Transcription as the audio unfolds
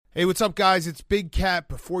Hey, what's up, guys? It's Big Cat.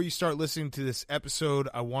 Before you start listening to this episode,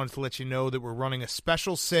 I wanted to let you know that we're running a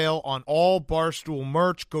special sale on all Barstool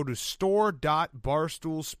merch. Go to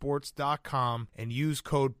store.barstoolsports.com and use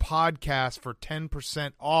code PODCAST for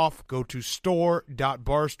 10% off. Go to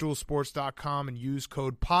store.barstoolsports.com and use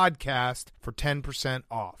code PODCAST for 10%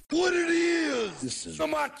 off. What it is, this is the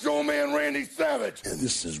Macho Man Randy Savage, and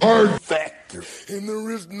this is Hard Factor, and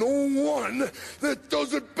there is no one that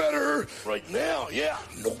does it better right now. Yeah,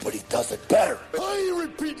 nobody does it better. I ain't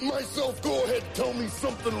repeating myself. Go ahead, tell me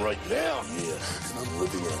something right now. Yeah, and I'm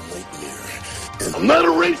living a nightmare, and I'm not a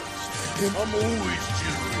racist, and I'm always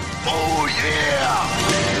Jewish. Oh yeah.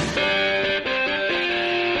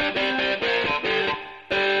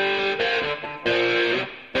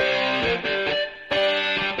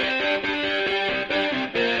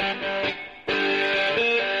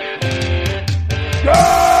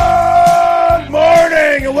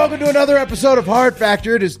 Welcome to another episode of Hard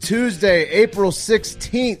Factor. It is Tuesday, April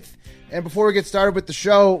 16th. And before we get started with the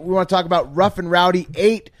show, we want to talk about Rough and Rowdy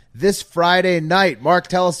 8 this Friday night. Mark,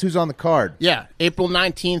 tell us who's on the card. Yeah, April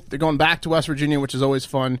 19th. They're going back to West Virginia, which is always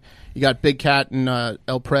fun. You got Big Cat and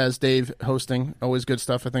El Prez, Dave hosting. Always good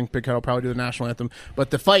stuff. I think Big Cat will probably do the national anthem. But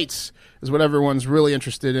the fights is what everyone's really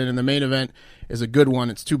interested in. And the main event is a good one.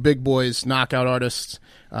 It's two big boys, knockout artists.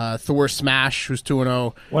 Thor Smash, who's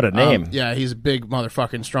 2-0. What a name. Yeah, he's a big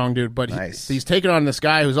motherfucking strong dude. But nice. he's taking on this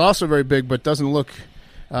guy who's also very big but doesn't look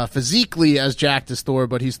physically as jacked as Thor,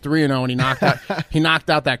 but he's 3-0, and he knocked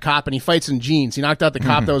out that cop, and he fights in jeans. He knocked out the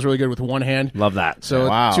cop that was really good with one hand. Love that. So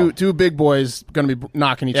wow. two big boys going to be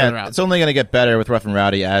knocking each other out. It's only going to get better with Rough and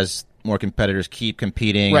Rowdy as more competitors keep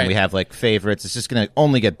competing. Right. And we have like favorites. It's just going to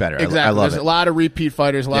only get better. Exactly. I love There's it. a lot of repeat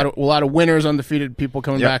fighters, a lot of winners, undefeated people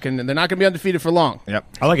coming back, and they're not going to be undefeated for long. Yep.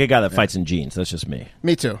 I like a guy that fights in jeans. That's just me.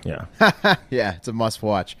 Me too. Yeah. Yeah, it's a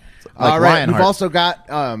must-watch. Like All right, Lionheart. we've also got...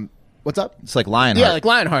 what's up? It's like Lionheart. Yeah, like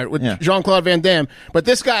Lionheart with Jean-Claude Van Damme. But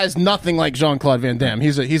this guy is nothing like Jean-Claude Van Damme.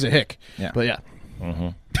 He's a hick. Yeah. But yeah.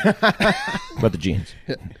 But the jeans.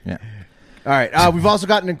 Yeah. All right, we've also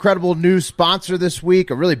got an incredible new sponsor this week,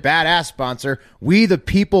 a really badass sponsor, We the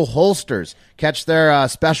People Holsters. Catch their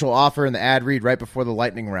special offer in the ad read right before the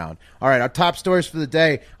lightning round. All right, our top stories for the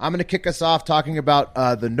day. I'm going to kick us off talking about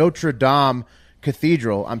the Notre Dame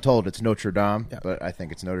Cathedral. I'm told it's Notre Dame, but I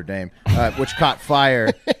think it's Notre Dame, which caught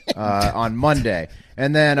fire on Monday.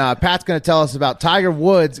 And then Pat's going to tell us about Tiger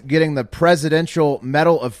Woods getting the Presidential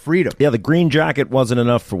Medal of Freedom. Yeah, the green jacket wasn't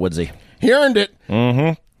enough for Woodsy. He earned it.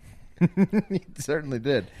 Mm-hmm. He certainly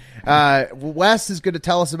did. Wes is going to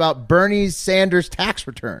tell us about Bernie Sanders' tax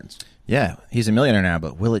returns. Yeah. He's a millionaire now,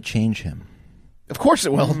 but will it change him? Of course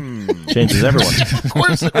it will. Changes everyone. Of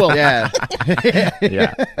course it will. Yeah.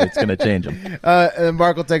 Yeah, it's going to change him. And then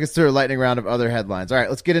Mark will take us through a lightning round of other headlines. All right,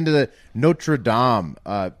 let's get into the Notre Dame.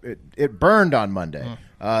 It burned on Monday.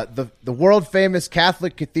 The world-famous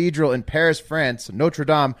Catholic cathedral in Paris, France, Notre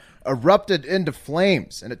Dame, erupted into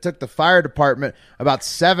flames, and it took the fire department about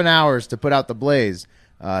 7 hours to put out the blaze.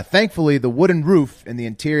 Thankfully, the wooden roof and the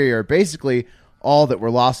interior are basically all that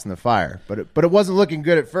were lost in the fire. But it wasn't looking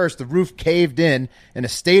good at first. The roof caved in, and a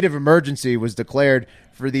state of emergency was declared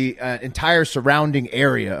for the entire surrounding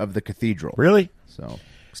area of the cathedral. Really?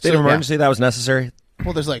 State of emergency, that was necessary?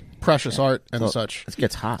 Well, there's like precious art and such. It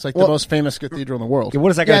gets hot. It's like the most famous cathedral in the world. What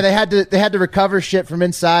is that Yeah, guy? they had to recover shit from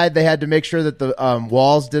inside. They had to make sure that the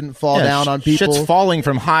walls didn't fall down on people. Shit's falling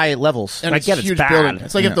from high levels. And I it's get a it's huge bad. building.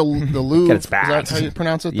 It's like if the Louvre, Get it's bad. is that how you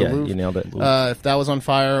pronounce it? The Yeah, Louvre? you nailed it. If that was on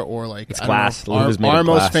fire, or like It's I don't glass. know, The Louvre is made of our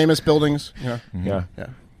most glass. famous buildings. Yeah. Yeah.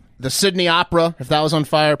 The Sydney Opera, if that was on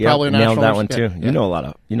fire, Yeah, probably a nailed national. that one too. Yeah. You know a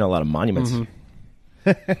lot of monuments.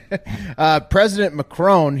 President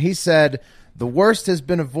Macron, he said, the worst has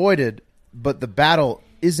been avoided, but the battle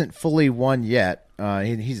isn't fully won yet.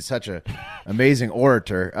 He's such an amazing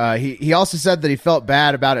orator. He also said that he felt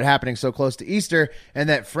bad about it happening so close to Easter and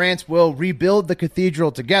that France will rebuild the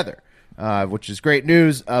cathedral together, which is great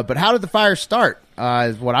news. But how did the fire start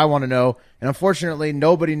is what I want to know. And unfortunately,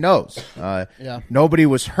 nobody knows. Nobody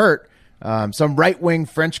was hurt. Some right-wing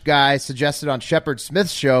French guy suggested on Shepard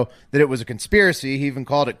Smith's show that it was a conspiracy. He even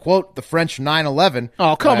called it, quote, the French 9/11.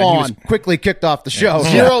 Oh, come He on. was quickly kicked off the show.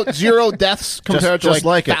 Zero deaths compared Just to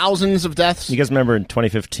like it. thousands of deaths. You guys remember in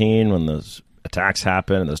 2015 when those attacks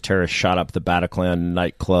happened and those terrorists shot up the Bataclan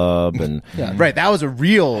nightclub and Right, that was a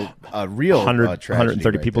real tragedy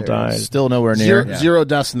 130 right people there. died. Still nowhere near. Zero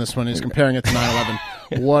deaths in this one. He's comparing it to 9/11.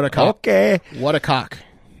 What a cock. Okay. What a cock.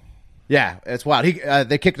 Yeah, it's wild.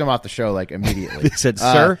 They kicked him off the show like immediately. He said,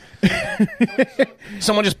 sir.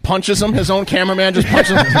 Someone just punches him. His own cameraman just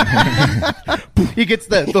punches him. He gets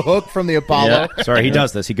the hook from the Apollo. Yeah. Sorry, he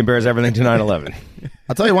does this. He compares everything to 9/11.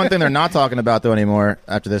 I'll tell you one thing they're not talking about though anymore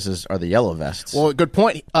after this are the yellow vests. Well, good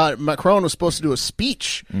point. Macron was supposed to do a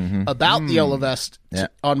speech about the yellow vest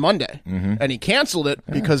on Monday, and he canceled it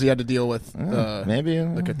because he had to deal with maybe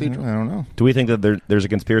the cathedral. I don't know. Do we think that there's a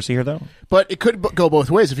conspiracy here, though? But it could go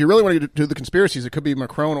both ways. If you really want to do the conspiracies, it could be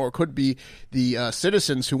Macron or it could be the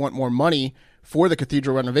citizens who want more money for the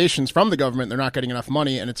cathedral renovations from the government. They're not getting enough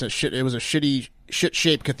money, and it was a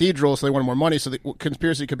shit-shaped cathedral, so they wanted more money. So the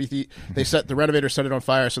conspiracy could be they set the renovators set it on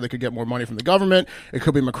fire so they could get more money from the government. It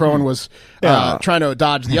could be Macron was trying to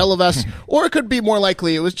dodge the yellow vest, or it could be more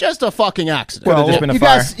likely it was just a fucking accident. Well,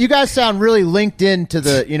 you guys sound really linked into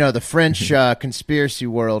the French conspiracy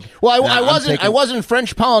world. Well, I was in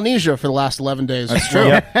French Polynesia for the last 11 days. That's true.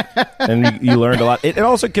 Yep. And you learned a lot. It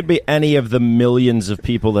also could be any of the millions of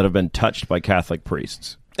people that have been touched by Catholic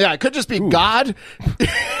priests. Yeah, it could just be God.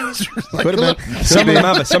 Could have been. Some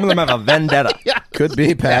of them have a vendetta. Yeah. Could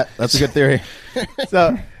be, Pat. That's a good theory.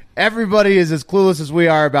 So everybody is as clueless as we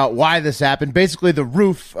are about why this happened. Basically, the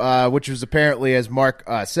roof, which was apparently, as Mark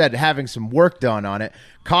said, having some work done on it,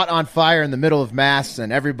 caught on fire in the middle of Mass,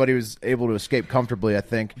 and everybody was able to escape comfortably, I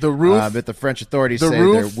think. The roof? But the French authorities say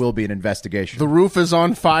there will be an investigation. The roof is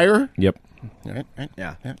on fire? Yep. Right.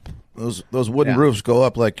 Yeah. Those wooden roofs go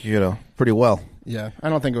up pretty well. Yeah, I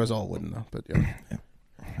don't think it was all wooden though, but yeah.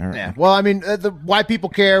 Right. Yeah. Well, I mean, why people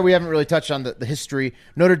care, we haven't really touched on the history.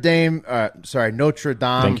 Notre Dame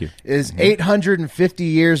Thank you. is 850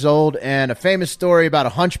 years old, and a famous story about a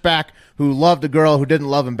hunchback who loved a girl who didn't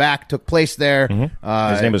love him back took place there.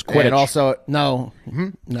 His name was Quidditch. And also, No.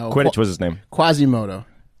 Quidditch was his name. Quasimodo.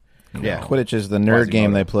 yeah. Quidditch is the nerd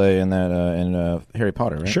game they play in that in Harry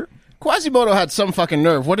Potter, right? Sure. Quasimodo had some fucking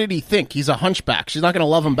nerve. What did he think? He's a hunchback. She's not going to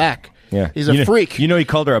love him back. Yeah. He's a freak. You know he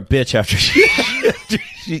called her a bitch after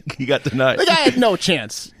he got denied. The guy had no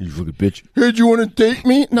chance. You fucking bitch. Hey, do you want to date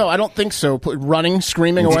me? No, I don't think so. Running,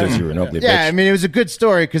 screaming away. Because you were an ugly Yeah, bitch. I mean, it was a good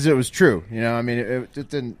story because it was true. You know, I mean, it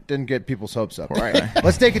didn't get people's hopes up. Right.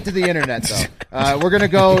 Let's take it to the internet, though. We're going to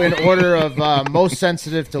go in order of most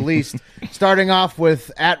sensitive to least, starting off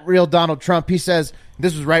with @RealDonald Trump. He says,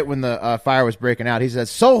 this was right when the fire was breaking out. He says,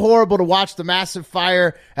 so horrible to watch the massive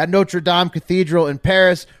fire at Notre Dame Cathedral in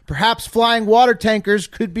Paris. Perhaps flying water tankers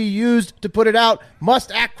could be used to put it out.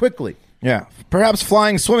 Must act quickly. Yeah. Perhaps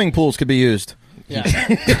flying swimming pools could be used. Yeah.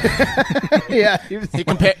 Yeah. He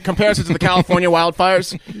compares it to the California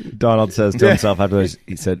wildfires. Donald says to himself afterwards,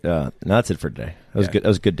 he said, no, that's it for today. That was good. That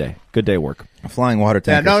was a good day. Good day work. Flying water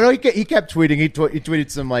tankers. No, he kept tweeting. He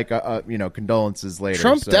tweeted some condolences later.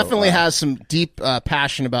 Trump so, definitely has some deep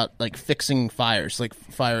passion about like fixing fires, like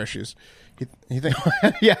fire issues. You think?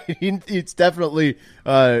 Yeah, he's definitely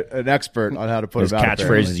an expert on how to put His it out.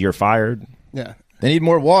 catchphrase is "You're fired." Yeah. They need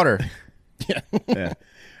more water. Yeah.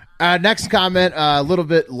 Next comment, a little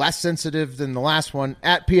bit less sensitive than the last one.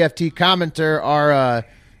 @PFT Commenter, our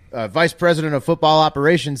vice president of football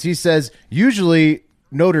operations, he says usually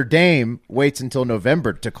Notre Dame waits until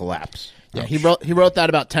November to collapse. Yeah, he wrote that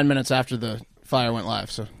about 10 minutes after the fire went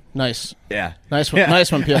live. So nice. Yeah, Nice one,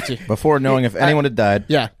 nice one, PFT. Before knowing if anyone had died.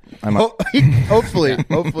 Yeah. hopefully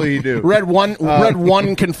he do. Read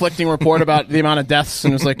one conflicting report about the amount of deaths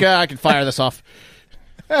and was like, I could fire this off.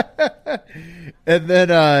 And then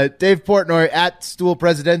Dave Portnoy @Stool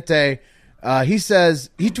Presidente, he says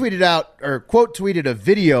he tweeted out or quote tweeted a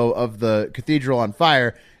video of the cathedral on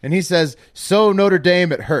fire, and he says, "So Notre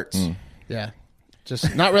Dame, it hurts." Yeah.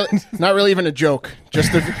 Just not really even a joke.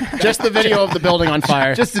 Just the video of the building on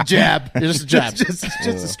fire. Just a jab. Just a jab. just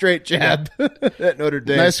a straight jab at Notre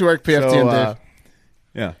Dame. Nice work, PFT and Dave.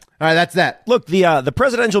 Yeah. All right, that's that. Look, the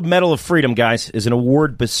Presidential Medal of Freedom, guys, is an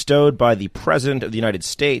award bestowed by the President of the United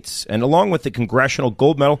States. And along with the Congressional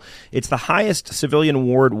Gold Medal, it's the highest civilian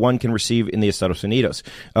award one can receive in the Estados Unidos.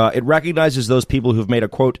 It recognizes those people who've made a,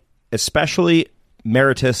 quote, especially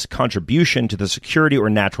meritorious contribution to the security or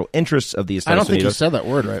natural interests of the Estados Unidos. I don't think you said that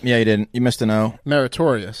word right. Yeah, you didn't. You missed an O.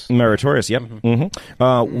 Meritorious. Meritorious, yep.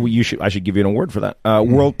 I should give you an award for that.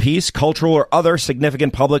 World peace, cultural, or other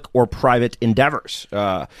significant public or private endeavors.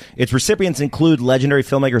 Its recipients include legendary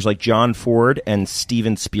filmmakers like John Ford and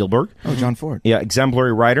Steven Spielberg. Oh, John Ford. Yeah,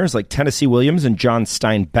 exemplary writers like Tennessee Williams and John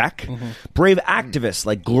Steinbeck. Brave activists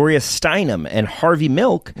like Gloria Steinem and Harvey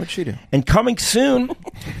Milk. What'd she do? And coming soon,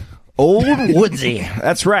 Old Woodsy.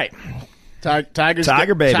 That's right.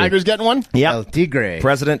 Tiger baby. Tiger's getting one? Yeah. El Tigre.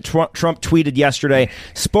 President Trump tweeted yesterday,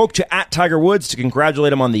 spoke to @Tiger Woods to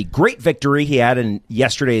congratulate him on the great victory he had in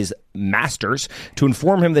yesterday's Masters, to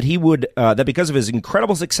inform him that he would, that because of his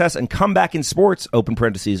incredible success and comeback in sports, open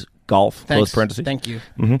parentheses, golf, Thanks. close parentheses. Thank you.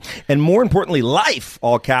 And more importantly, life,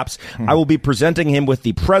 all caps, I will be presenting him with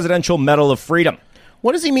the Presidential Medal of Freedom.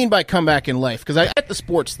 What does he mean by comeback in life? Because I get the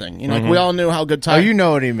sports thing. You know, like we all knew how good Tiger. Oh, you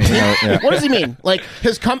know what he means. What does he mean? Like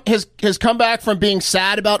his comeback from being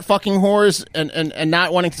sad about fucking whores and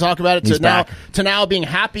not wanting to talk about it to now being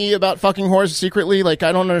happy about fucking whores secretly. Like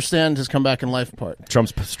I don't understand his comeback in life part.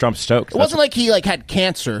 Trump's stoked. It wasn't like he had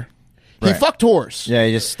cancer. He fucked whores. Yeah,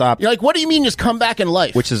 he just stopped. You're like, what do you mean just come back in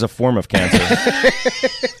life? Which is a form of cancer.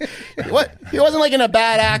 What? He wasn't like in a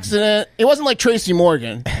bad accident. It wasn't like Tracy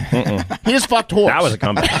Morgan. He just fucked whores. That was a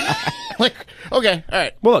comeback. Like, okay, all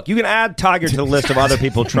right. Well, look, you can add Tiger to the list of other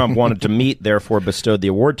people Trump wanted to meet, therefore bestowed the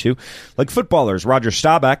award to, like footballers Roger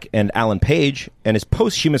Staubach and Alan Page, and his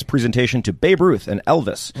posthumous presentation to Babe Ruth and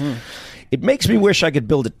Elvis. It makes me wish I could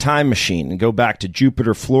build a time machine and go back to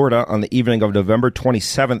Jupiter, Florida on the evening of November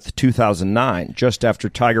 27th, 2009, just after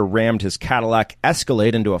Tiger rammed his Cadillac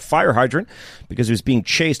Escalade into a fire hydrant because he was being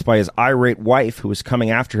chased by his irate wife who was coming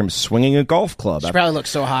after him swinging a golf club. She probably looked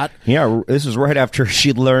so hot. Yeah, this was right after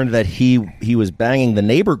she'd learned that he was banging the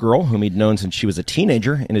neighbor girl whom he'd known since she was a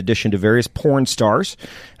teenager, in addition to various porn stars.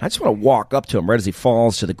 I just want to walk up to him right as he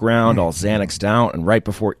falls to the ground, all Xanaxed out, and right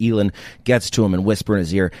before Elin gets to him and whisper in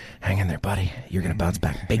his ear, "Hang in there, buddy. You're going to bounce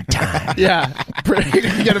back big time." Yeah.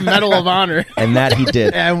 You get a Medal of Honor. And that he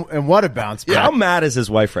did. And what a bounce back. How mad is his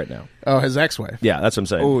wife right now? Oh, his ex-wife. Yeah, that's what I'm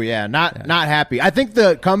saying. Oh, yeah. Not happy. I think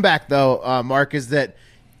the comeback, though, Mark, is that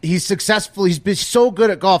he's successful. He's been so good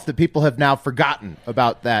at golf that people have now forgotten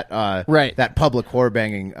about that that public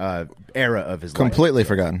whore-banging era of his life. Completely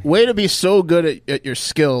forgotten. Way to be so good at your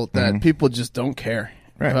skill that people just don't care.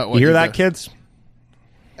 Right. About what You hear you that, do. kids?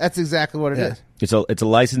 That's exactly what it is. It's a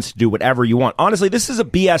license to do whatever you want. Honestly, this is a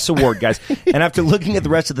BS award, guys. And after looking at the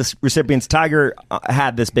rest of the recipients, Tiger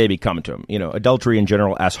had this baby coming to him. You know, adultery in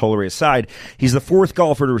general, assholery aside, he's the fourth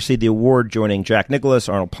golfer to receive the award, joining Jack Nicklaus,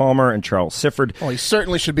 Arnold Palmer, and Charles Sifford. Well, he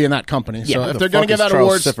certainly should be in that company. Yeah, so who if the they're going to fuck give is out Charles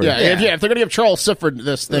awards, Sifford? if they're going to give Charles Sifford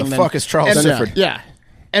this thing, The then fuck is Charles Sifford? Yeah.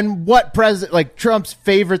 And what president, like Trump's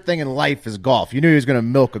favorite thing in life is golf. You knew he was going to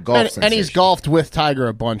milk a golf sensation. And he's golfed with Tiger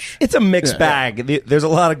a bunch. It's a mixed bag. There's a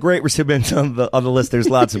lot of great recipients on the list. There's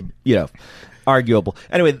lots of, arguable.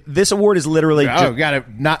 Anyway, this award is literally... we got a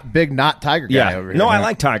not Tiger guy over here. No, I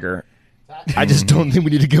like Tiger. I just don't think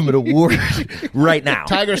we need to give him an award right now.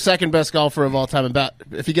 Tiger's second best golfer of all time. About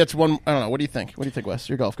if he gets one, I don't know. What do you think? What do you think, Wes?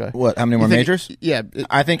 You're a golf guy. What? How many more majors? Yeah,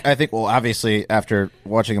 I think. Well, obviously, after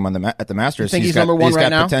watching him at the Masters, think he's got, number one he's right got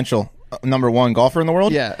now? potential. Number one golfer in the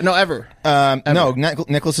world? Yeah. No, ever. No,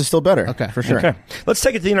 Nicklaus is still better. Okay. For sure. Okay. Let's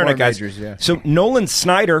take it to the internet, More guys. majors, yeah. So Nolan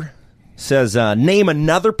Snyder says, name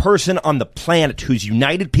another person on the planet who's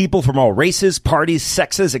united people from all races, parties,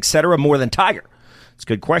 sexes, etc. more than Tiger. It's a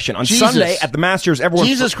good question. On Jesus. Sunday at the Masters,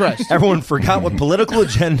 everyone forgot what political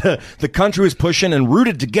agenda the country was pushing and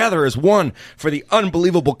rooted together as one for the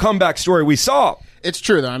unbelievable comeback story we saw. It's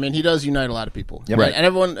true, though. I mean, he does unite a lot of people. Yep. Right. And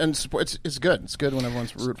everyone, and support, it's good. It's good when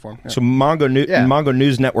everyone's root for him. Yeah. So Mongo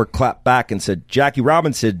News Network clapped back and said, Jackie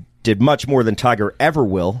Robinson did much more than Tiger ever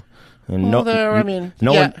will. And Nolan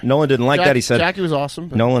didn't like that. He said, Jackie was awesome.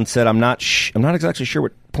 But Nolan said, I'm not exactly sure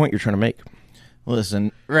what point you're trying to make.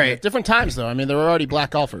 Listen, Right. different times, though. I mean, there were already black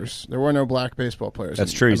golfers. There were no black baseball players.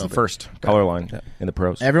 That's true. He's the MLB. first color line in the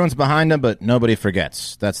pros. everyone's behind him, but nobody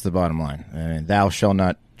forgets. That's the bottom line. I mean, thou shalt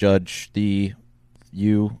not judge something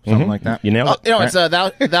like that. You nailed it.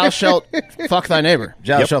 It's thou shalt fuck thy neighbor.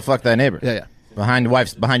 Thou shalt fuck thy neighbor. Yeah. Behind your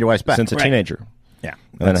wife's back. Since a teenager. Yeah.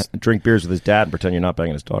 And then drink beers with his dad and pretend you're not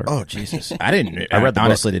banging his daughter. Oh Jesus! I read the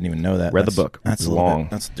honestly book. didn't even know that. Read the book. That's It's a little long.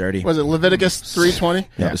 bit- That's dirty. Was it Leviticus 3:20?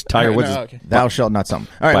 Yeah, it was Tiger Woods. Okay. Thou shalt not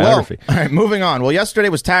something. All right, Biography. all right, moving on. Well, yesterday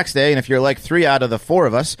was tax day, and if you're like 3 out of the 4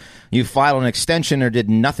 of us, you filed an extension or did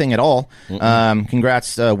nothing at all.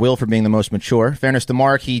 Congrats, Will, for being the most mature. Fairness to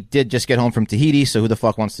Mark, he did just get home from Tahiti, so who the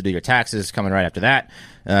fuck wants to do your taxes coming right after that?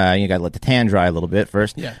 You got to let the tan dry a little bit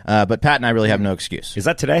first. Yeah. But Pat and I really have no excuse. Is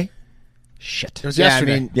that today? Shit. It was Yeah,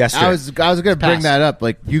 yesterday. I mean, Yesterday. I was going to bring Passed. that up.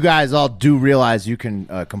 Like, you guys all do realize you can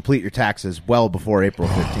complete your taxes well before April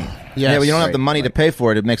 15th. Yeah, but you don't have Right, the money to pay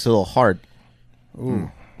for it. It makes it a little hard.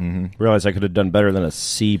 Realized I could have done better than a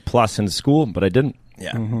C plus in school, but I didn't.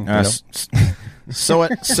 Yeah. So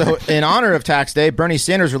in honor of Tax Day, Bernie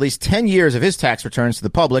Sanders released 10 years of his tax returns to the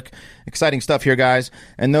public. Exciting stuff here, guys.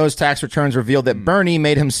 And those tax returns revealed that Bernie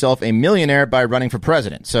made himself a millionaire by running for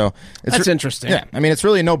president. So That's interesting. Yeah, I mean, it's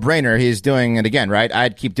really a no-brainer. He's doing it again, right?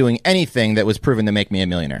 I'd keep doing anything that was proven to make me a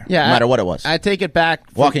millionaire, Yeah, no matter what it was. I take it back.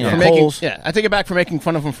 Walking on making, coals. Yeah, I take it back for making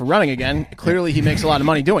fun of him for running again. Clearly, he makes a lot of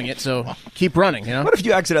money doing it, so keep running. You know. What if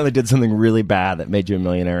you accidentally did something really bad that made you a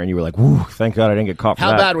millionaire and you were like, woo, thank God I didn't get caught for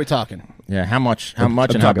How that? bad are we talking? Yeah, how much and I'm how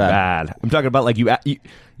talking bad? bad. I'm talking about like you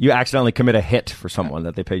accidentally commit a hit for someone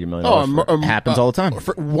that they paid you $1 million for. Happens all the time.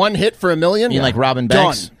 For one hit for $1 million? You mean like Robin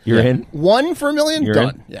Banks? Done. You're in? One for $1 million? You're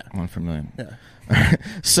Done. in? Yeah. 1 for $1 million. Yeah.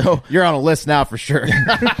 So You're on a list now for sure.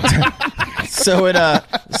 So in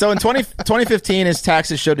 2015, his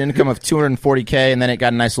taxes showed an income of $240K, and then it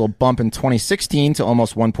got a nice little bump in 2016 to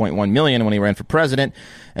almost $1.1 million when he ran for president.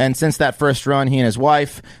 And since that first run, he and his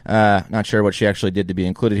wife, not sure what she actually did to be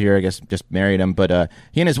included here, I guess just married him, but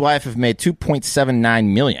he and his wife have made $2.79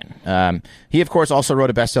 million. He, of course, also wrote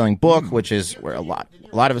a best-selling book, which is where a lot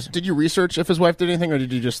of his... Did you research if his wife did anything, or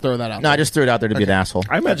did you just throw that out? No, there? I just threw it out there to be an asshole.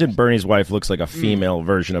 I imagine Bernie's wife looks like a female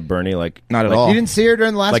version of Bernie, like Not at like, all. You didn't see her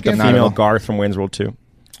during the last like the game? Not at female all. Garth from Wayne's World 2.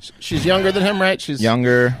 She's younger than him, right? She's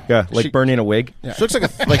Younger. Yeah, like She- Bernie in a wig. She looks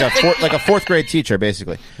like a fourth grade teacher,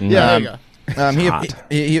 basically. Yeah, there you go.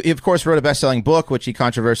 He of course wrote a best-selling book, which he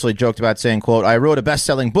controversially joked about saying, "quote I wrote a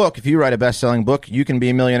best-selling book. If you write a best-selling book, you can be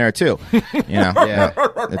a millionaire too." Yeah.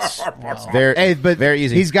 It's very very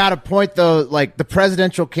easy. He's got a point though. Like the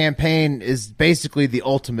presidential campaign is basically the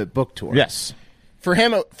ultimate book tour. yes. For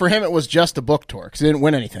him, it was just a book tour because he didn't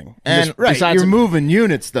win anything. And- Just- Right, besides- you're moving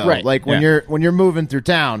units though. Right, Like when yeah. you're moving through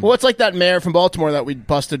town. Well, it's like that mayor from Baltimore that we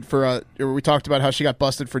busted for. Or we talked about how she got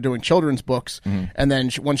busted for doing children's books, and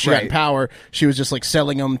then once she got in Right. power, she was just like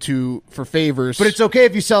selling them for favors. But it's okay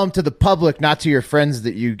if you sell them to the public, not to your friends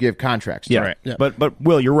that you give contracts to. Yeah, Right. Yeah. But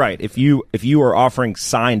Will, you're right. If you are offering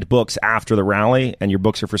signed books after the rally and your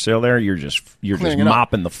books are for sale there, you're just Cleaning it up.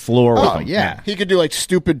 mopping the floor with Oh them. yeah. he could do like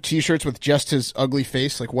stupid T-shirts with just his ugly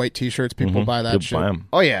face, like white T-shirts. People buy that You'll shit. buy 'em.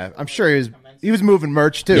 Oh yeah. I'm sure he was moving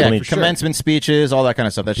merch too. Yeah, for sure. commencement speeches, all that kind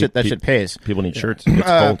of stuff. That shit pays. People need shirts. It's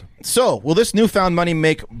cold. So, will this newfound money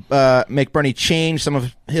make Bernie change some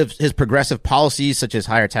of his progressive policies, such as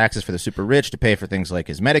higher taxes for the super rich to pay for things like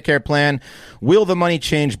his Medicare plan? Will the money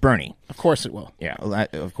change Bernie? Of course, it will. Yeah,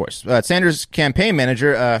 of course. Sanders' campaign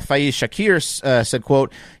manager, Faiz Shakir, said,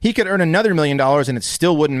 quote, he could earn another $1 million and it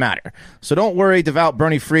still wouldn't matter. So don't worry, devout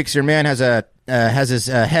Bernie freaks. Your man has his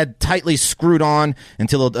head tightly screwed on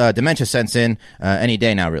until dementia sets in any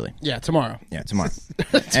day now, really. Yeah, tomorrow. Yeah, tomorrow.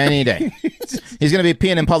 Any day. He's going to be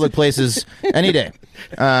peeing in public places any day.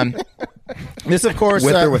 This, of course...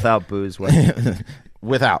 With or without booze.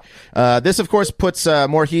 Without. This, of course, puts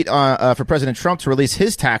more heat for President Trump to release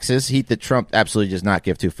his taxes, heat that Trump absolutely does not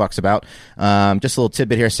give two fucks about. Just a little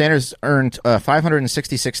tidbit here. Sanders earned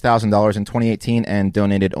 $566,000 in 2018 and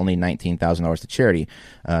donated only $19,000 to charity.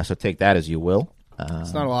 So take that as you will.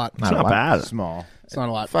 It's not a lot. It's not bad. Small. It's not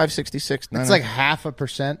a lot. 566. It's like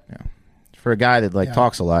 0.5%. for a guy that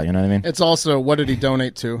talks a lot, you know what I mean? It's also, what did he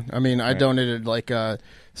donate to? I mean, I donated like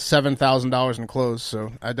 $7,000 in clothes,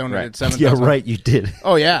 so I donated $7,000. Yeah, right. You did.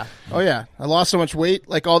 Oh yeah. I lost so much weight,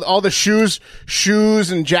 like all the shoes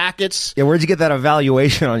and jackets. Yeah, where'd you get that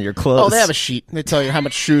evaluation on your clothes? Oh, they have a sheet. They tell you how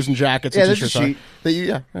much shoes and jackets Yeah, and there's a t-shirts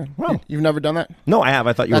are. sheet. Well, you've never done that? No, I have.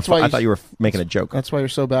 I thought you That's were. why I you- thought you were making a joke. That's why you're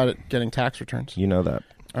so bad at getting tax returns. You know that.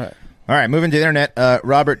 All right. All right, moving to the internet.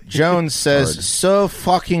 Robert Jones says, so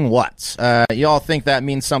fucking what? Y'all think that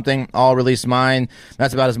means something? I'll release mine.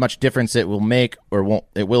 That's about as much difference it will make or won't.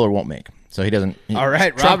 It will or won't make. So he doesn't. All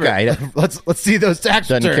right, Trump Robert. guy, he doesn't- Let's see those tax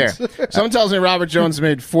Doesn't returns. care. Someone tells me Robert Jones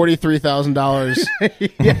made $43,000.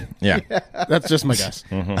 Yeah. That's just my guess.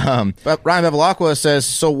 But Ryan Bevilacqua says,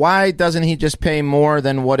 so why doesn't he just pay more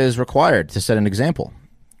than what is required to set an example?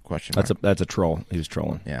 Question mark. That's a troll. He was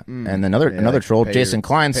trolling. Yeah. And another like troll, pay Jason your-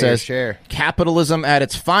 Klein, pay your says, share. capitalism at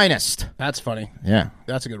its finest. That's funny. Yeah.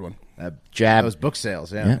 That's a good one. Jab. Those book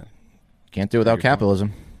sales, yeah. Yeah. Can't do it without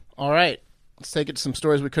capitalism. All right. Let's take it to some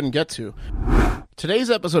stories we couldn't get to.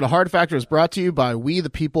 Today's episode of Hard Factor is brought to you by We the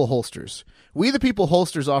People Holsters. We the People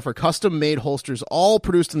Holsters offer custom-made holsters all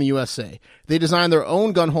produced in the USA. They design their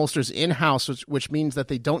own gun holsters in-house, which means that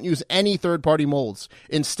they don't use any third-party molds.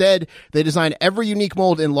 Instead, they design every unique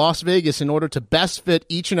mold in Las Vegas in order to best fit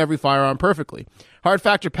each and every firearm perfectly. Hard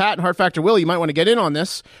Factor Pat and Hard Factor Will, you might want to get in on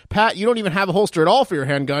this. Pat, you don't even have a holster at all for your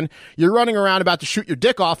handgun. You're running around about to shoot your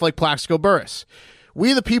dick off like Plaxico Burress.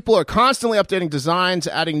 We the People are constantly updating designs,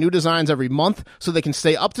 adding new designs every month so they can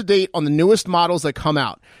stay up to date on the newest models that come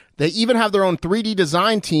out. They even have their own 3D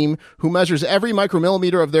design team who measures every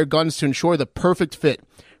micromillimeter of their guns to ensure the perfect fit.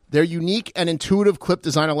 Their unique and intuitive clip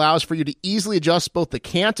design allows for you to easily adjust both the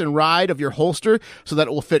cant and ride of your holster so that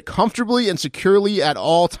it will fit comfortably and securely at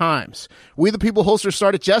all times. We the People holsters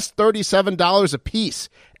start at just $37 a piece.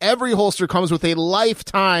 Every holster comes with a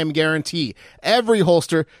lifetime guarantee. Every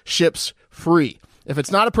holster ships free. If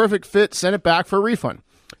it's not a perfect fit, send it back for a refund.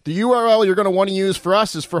 The URL you're going to want to use for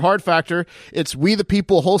us is for Hard Factor. It's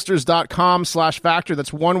wethepeopleholsters.com/factor.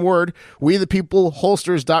 That's one word,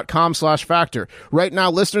 wethepeopleholsters.com/factor. Right now,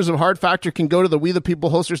 listeners of Hard Factor can go to the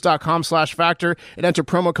wethepeopleholsters.com/factor and enter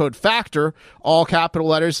promo code FACTOR, all capital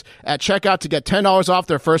letters, at checkout to get $10 off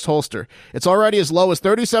their first holster. It's already as low as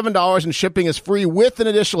 $37 and shipping is free with an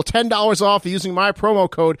additional $10 off using my promo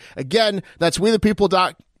code. Again, that's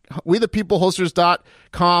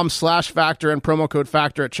wethepeopleholsters.com/factor and promo code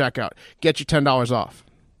FACTOR at checkout. Get you $10 off.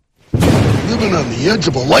 Living on the edge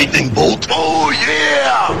of a lightning bolt. Oh,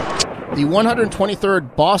 yeah! The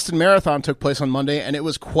 123rd Boston Marathon took place on Monday, and it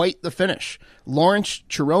was quite the finish. Lawrence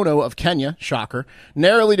Chirono of Kenya, shocker,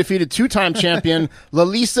 narrowly defeated two-time champion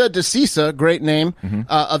Lalisa Desisa, great name,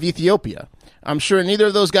 of Ethiopia. I'm sure neither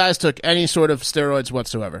of those guys took any sort of steroids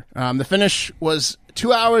whatsoever. The finish was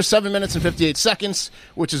 2 hours, 7 minutes, and 58 seconds,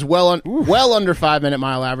 which is well under 5-minute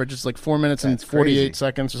mile average. It's like 4 minutes and 48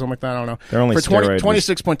 seconds or something like that. I don't know. They're only for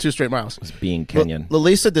 26.2 straight miles. Being Kenyan.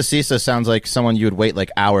 Lalisa Desisa sounds like someone you would wait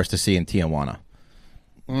like hours to see in Tijuana.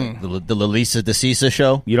 The Lalisa Desisa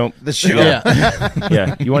show. You don't The show.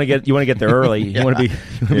 yeah. You want to get there early. You want to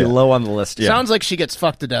be low on the list. Yeah. Sounds like she gets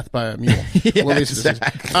fucked to death by a mule.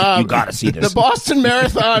 Exactly. You got to see this. The Boston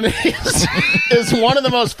Marathon is one of the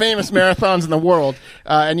most famous marathons in the world.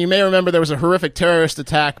 And you may remember there was a horrific terrorist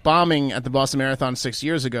attack bombing at the Boston Marathon 6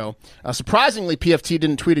 years ago. Surprisingly, PFT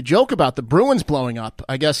didn't tweet a joke about the Bruins blowing up.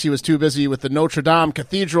 I guess he was too busy with the Notre Dame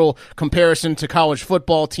Cathedral comparison to college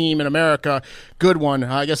football team in America. Good one.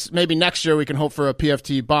 I guess maybe next year we can hope for a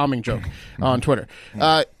PFT bombing joke on Twitter.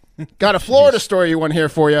 Got a Florida story you want here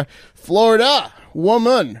for you. Florida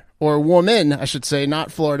woman, I should say,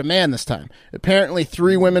 not Florida man this time. Apparently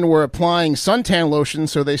 3 women were applying suntan lotion,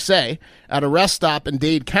 so they say, at a rest stop in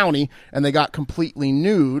Dade County, and they got completely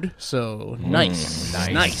nude. So nice.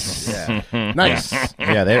 Yeah. Nice.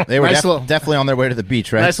 Yeah, they were Nice little- definitely on their way to the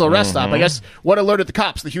beach, right? Nice little rest stop. I guess what alerted the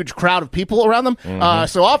cops? The huge crowd of people around them.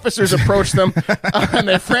 So officers approached them, and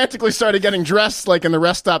they frantically started getting dressed, like in the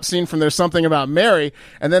rest stop scene from There's Something About Mary,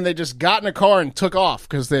 and then they just got in a car and took off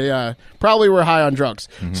because they probably were high on drugs.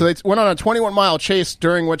 So they went on a 21-mile chase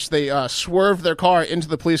during which they swerved their car into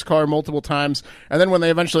the police car multiple times, and then when they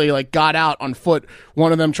eventually got out on foot,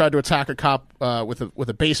 one of them tried to attack a cop with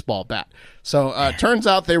a baseball bat. So turns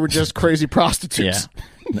out they were just crazy prostitutes.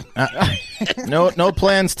 No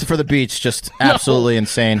plans for the beach, just absolutely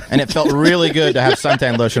insane. And it felt really good to have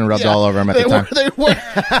suntan lotion rubbed all over them at the time. They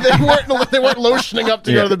weren't lotioning up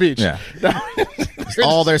to go to the beach. Yeah.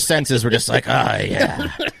 All their senses were just like,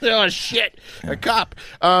 Oh, shit. A cop.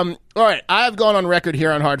 All right. I have gone on record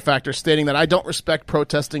here on Hard Factor stating that I don't respect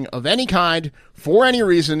protesting of any kind, for any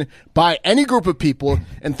reason, by any group of people,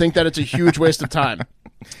 and think that it's a huge waste of time.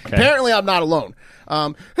 Okay. Apparently, I'm not alone.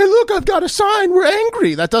 Hey, look, I've got a sign. We're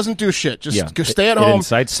angry. That doesn't do shit. Just stay at home. It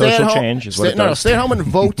incites social change. Is what it does. No, stay at home and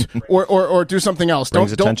vote, or do something else.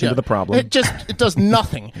 Brings attention to the problem. It does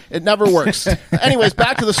nothing. It never works. Anyways,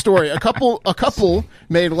 back to the story. A couple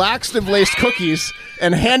made laxative laced cookies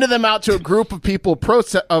and handed them out to a group of people,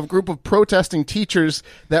 protesting teachers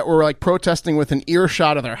that were protesting with an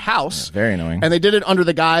earshot of their house. Yeah, very annoying. And they did it under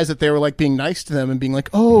the guise that they were being nice to them and being like,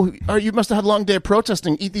 "Oh, you must have had a long day of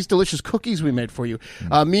protesting. Eat these delicious cookies we made for you."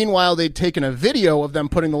 Meanwhile, they'd taken a video of them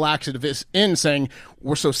putting the laxatives in, saying,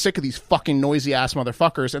 "We're so sick of these fucking noisy ass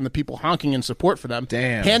motherfuckers," and the people honking in support for them.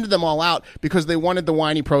 Damn. Handed them all out because they wanted the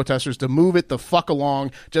whiny protesters to move it the fuck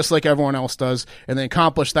along, just like everyone else does, and they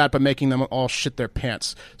accomplished that by making them all shit their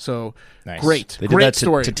pants. So great, They did great that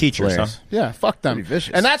story to teachers, huh? Yeah, fuck them. Pretty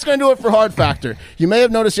vicious. And that's going to do it for Hard Factor. You may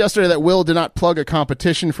have noticed yesterday that Will did not plug a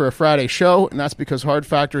competition for a Friday show, and that's because Hard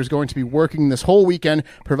Factor is going to be working this whole weekend,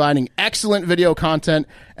 providing excellent video content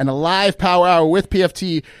and a live power hour with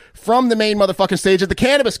PFT from the main motherfucking stage at the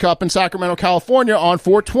Cannabis Cup in Sacramento, California on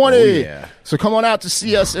 420. Oh, yeah. So come on out to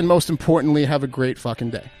see us, and most importantly, have a great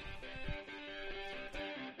fucking day.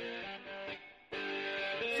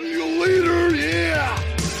 See you later, yeah!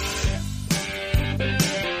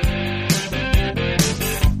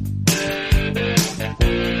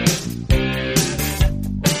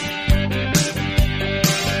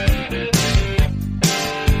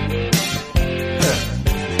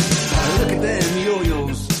 Look at them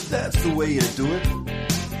yo-yos, that's the way you do it.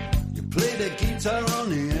 You play the guitar on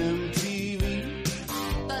the empty